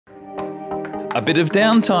A bit of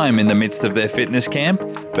downtime in the midst of their fitness camp,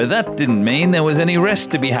 but that didn't mean there was any rest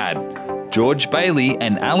to be had. George Bailey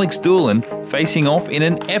and Alex Doolan facing off in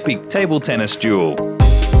an epic table tennis duel.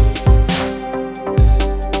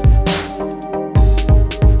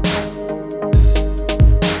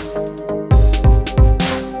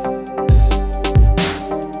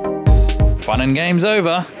 Fun and games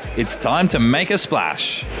over, it's time to make a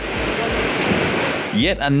splash.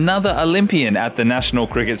 Yet another Olympian at the National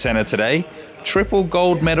Cricket Centre today, triple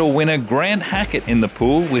gold medal winner Grant Hackett in the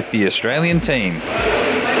pool with the Australian team.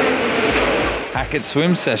 Hackett's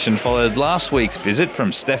swim session followed last week's visit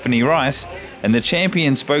from Stephanie Rice, and the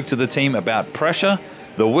champion spoke to the team about pressure,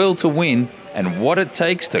 the will to win, and what it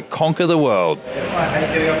takes to conquer the world. I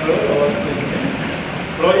hate getting up early, I love sleeping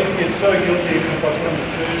in. But I used to get so guilty even if I put on the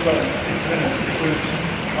snooze button for 6 minutes, because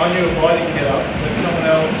I knew if I didn't get up, that someone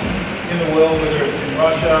else in the world, whether it's in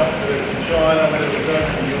Russia, whether it's in China, whether it's over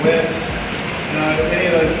in the US, any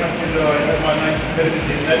of those countries that I have my main competitors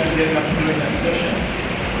in, they'd be getting up and doing that session,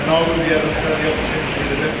 and I would be able to have the opportunity to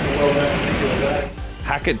be the best in the world that particular day.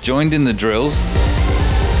 Hackett joined in the drills,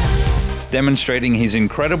 demonstrating his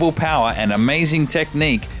incredible power and amazing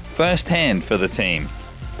technique firsthand for the team.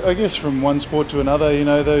 I guess from one sport to another,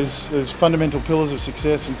 those fundamental pillars of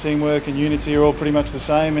success and teamwork and unity are all pretty much the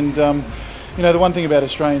same. And the one thing about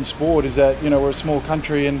Australian sport is that we're a small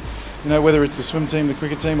country, and whether it's the swim team, the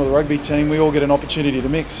cricket team or the rugby team, we all get an opportunity to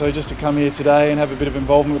mix. So just to come here today and have a bit of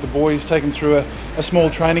involvement with the boys, take them through a small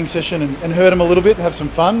training session and hurt them a little bit, have some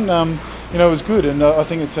fun, it was good. And I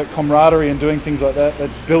think it's that camaraderie and doing things like that that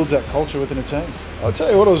builds that culture within a team. I'll tell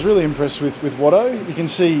you what, I was really impressed with Watto. You can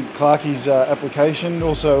see Clarkie's application,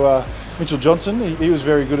 also Mitchell Johnson, he was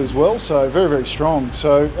very good as well, so very, very strong.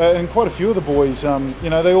 So, and quite a few of the boys,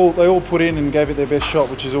 they all put in and gave it their best shot,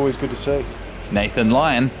 which is always good to see. Nathan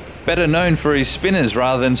Lyon, better known for his spinners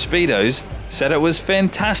rather than speedos, said it was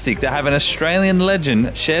fantastic to have an Australian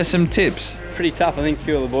legend share some tips. Pretty tough. I think a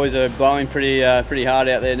few of the boys are blowing pretty hard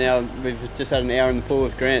out there now. We've just had an hour in the pool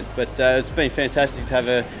with Grant, but it's been fantastic to have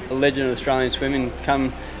a legend of Australian swimming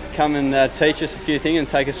come and teach us a few things and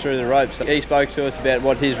take us through the ropes. He spoke to us about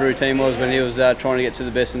what his routine was when he was trying to get to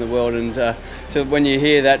the best in the world, and when you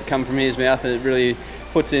hear that come from his mouth, it really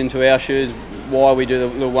puts it into our shoes why we do the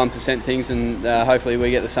little 1% things, and hopefully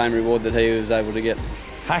we get the same reward that he was able to get.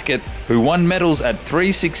 Hackett, who won medals at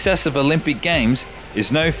 3 successive Olympic Games,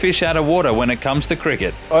 is no fish out of water when it comes to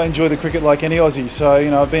cricket. I enjoy the cricket like any Aussie, so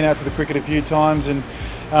I've been out to the cricket a few times and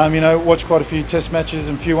watched quite a few test matches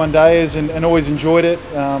and a few one-dayers and always enjoyed it.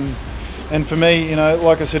 And for me,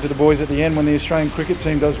 like I said to the boys at the end, when the Australian cricket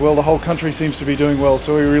team does well, the whole country seems to be doing well,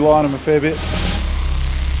 so we rely on them a fair bit.